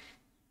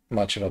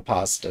much of a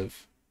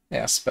positive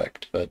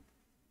aspect, but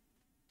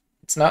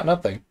it's not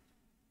nothing.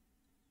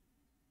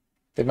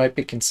 They might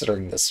be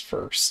considering this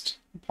first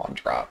pawn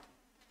drop.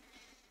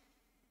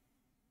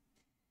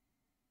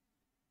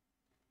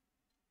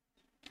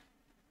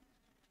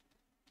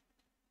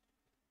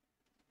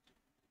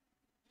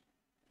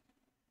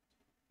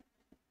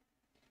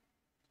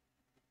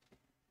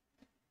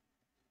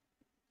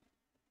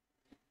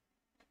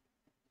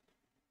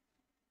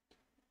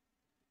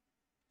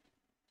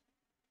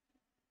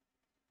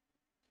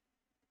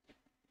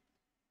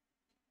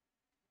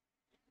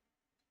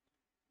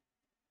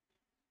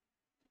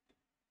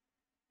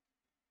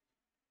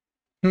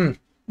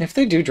 If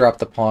they do drop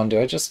the pawn, do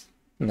I just...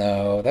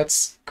 No,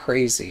 that's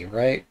crazy,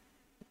 right?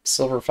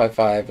 Silver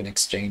 5-5 and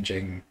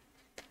exchanging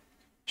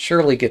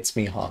surely gets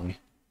me hung.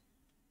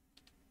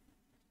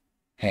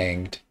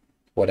 Hanged.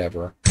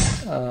 Whatever.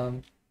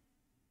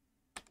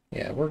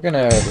 Yeah, we're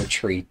gonna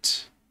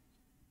retreat.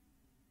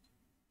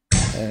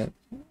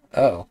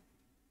 Oh.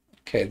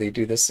 Okay, they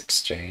do this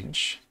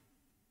exchange.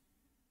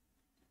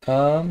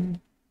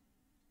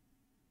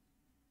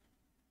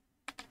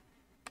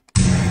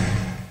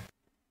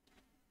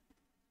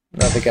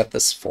 Now they got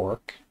this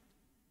fork.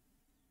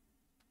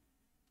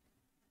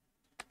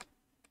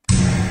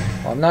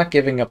 Well, I'm not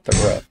giving up the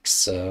rook,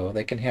 so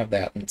they can have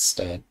that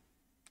instead.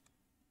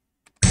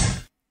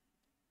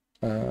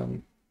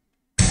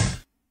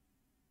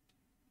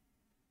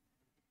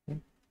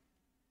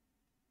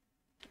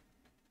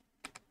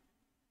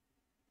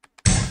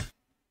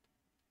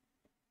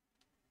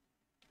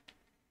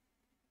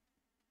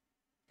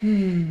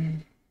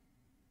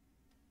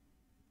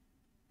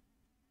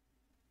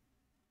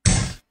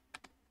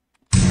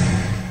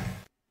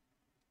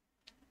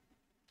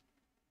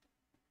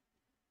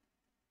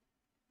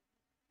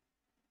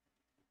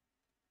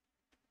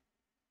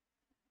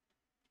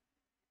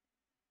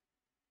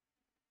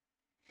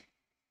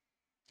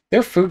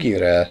 They're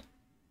Fugire.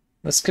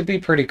 This could be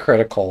pretty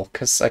critical,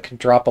 because I can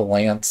drop a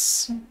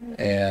lance,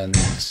 and...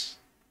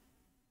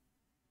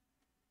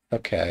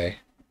 Okay.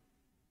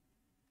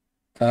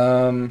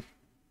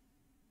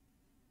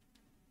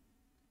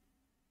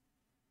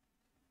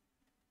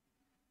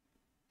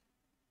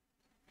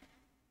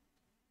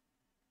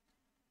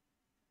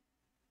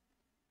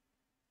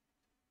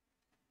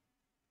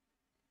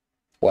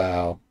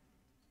 Wow.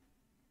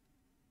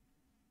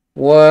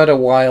 What a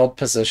wild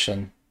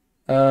position.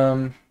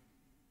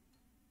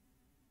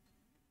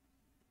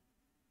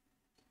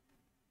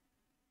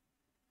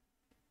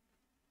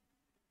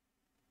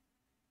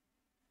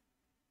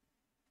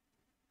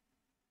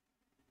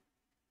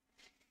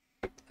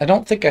 I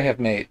don't think I have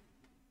mate.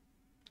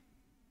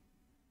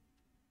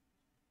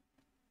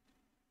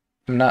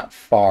 I'm not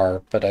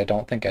far, but I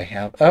don't think I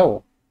have.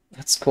 Oh,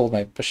 that's cool.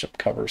 My bishop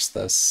covers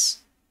this.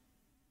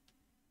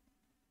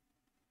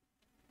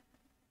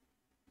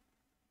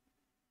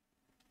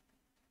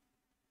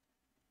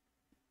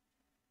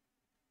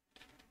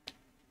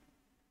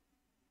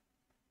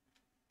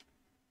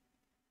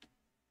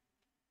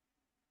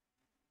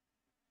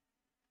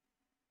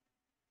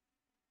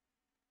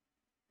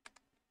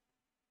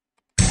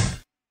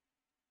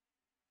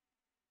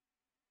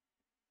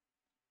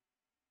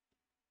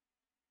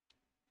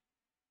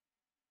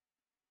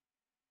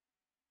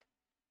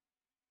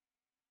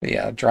 But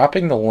yeah,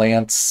 dropping the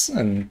lance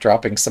and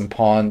dropping some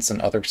pawns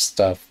and other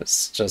stuff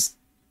is just...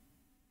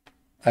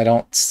 I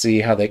don't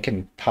see how they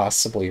can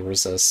possibly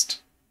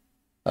resist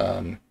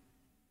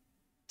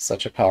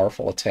such a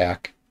powerful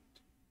attack.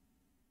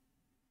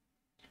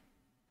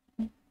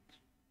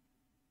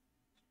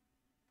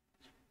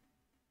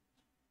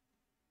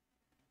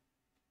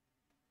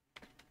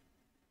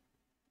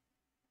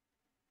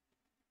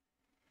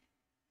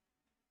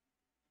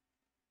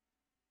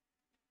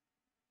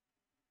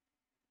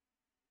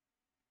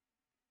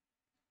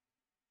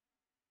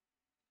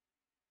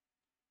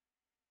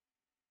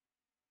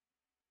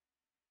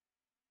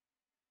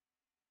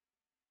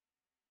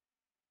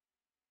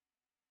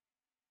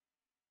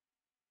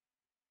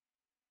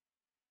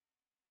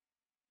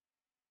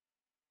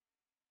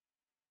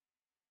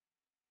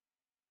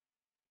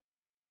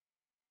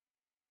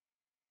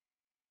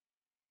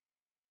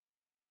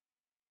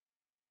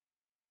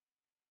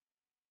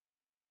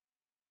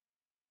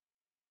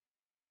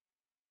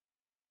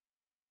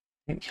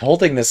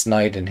 Holding this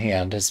knight in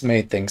hand has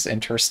made things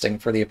interesting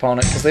for the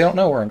opponent because they don't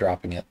know where I'm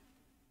dropping it.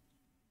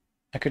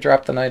 I could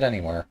drop the knight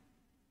anywhere.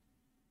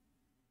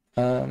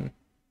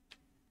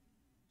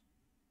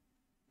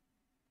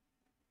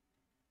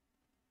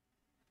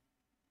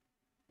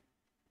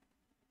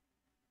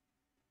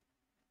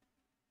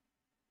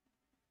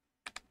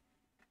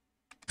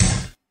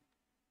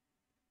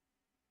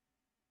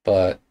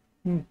 But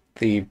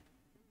the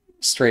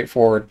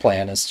straightforward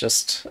plan is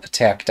just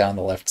attack down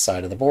the left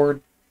side of the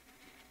board.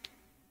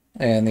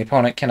 And the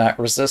opponent cannot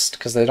resist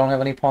because they don't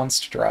have any pawns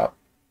to drop.5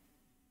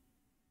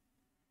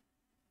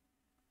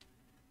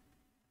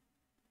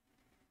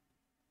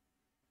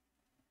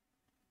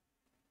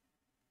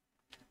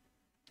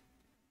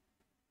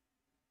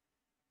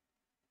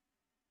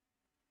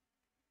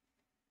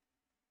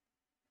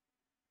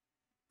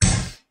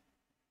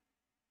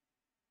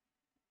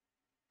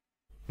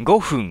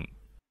分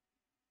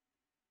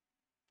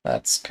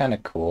That's kind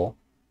of cool.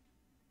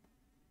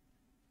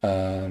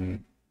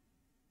 Um,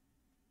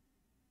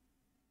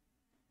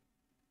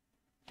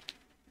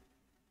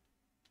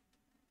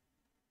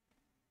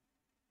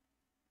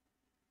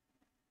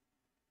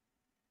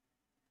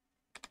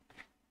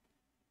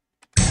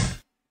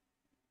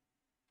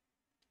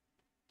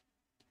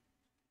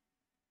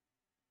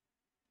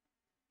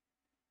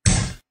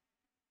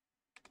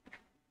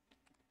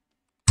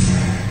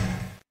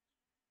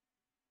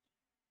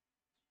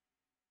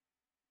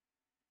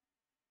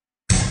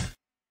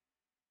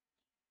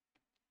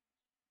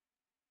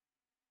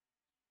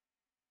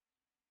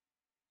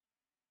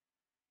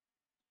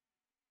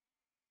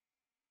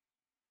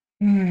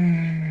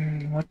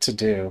 what to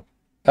do?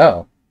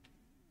 Oh,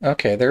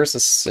 okay, there's a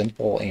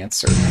simple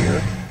answer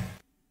here.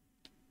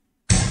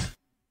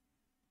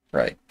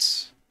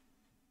 Right.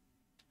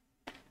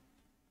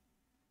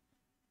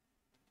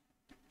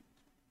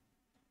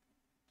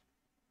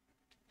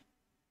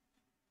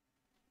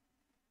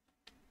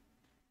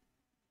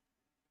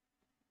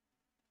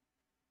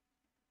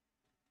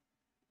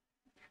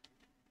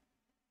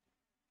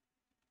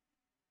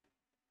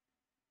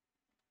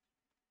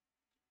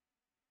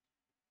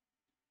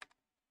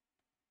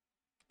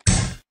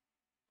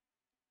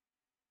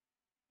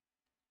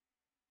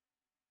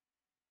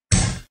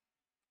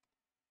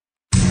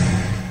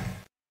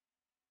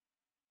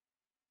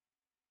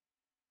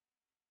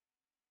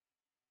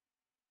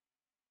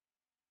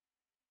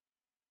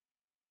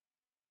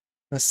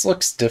 This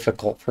looks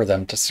difficult for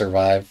them to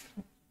survive.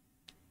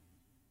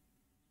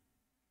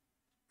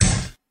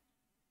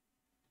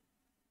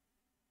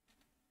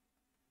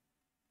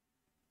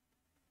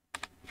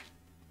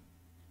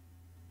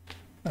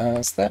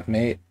 Is that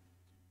mate?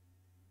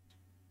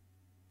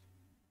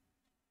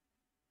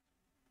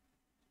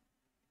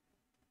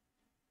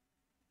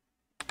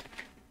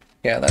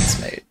 Yeah, that's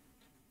mate.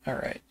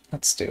 Alright,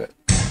 let's do it.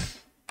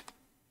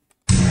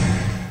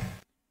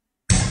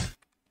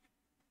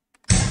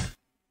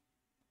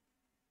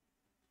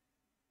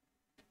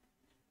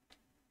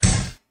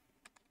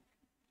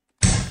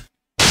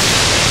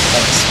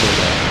 Let's do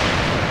that.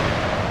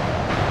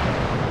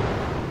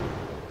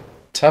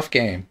 Tough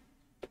game.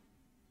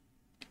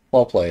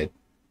 Well played.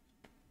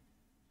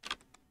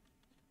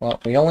 Well,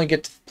 we only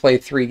get to play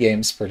 3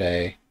 games per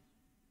day.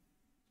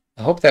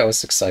 I hope that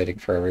was exciting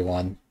for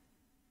everyone.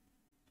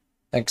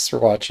 Thanks for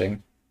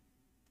watching.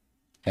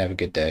 Have a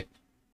good day.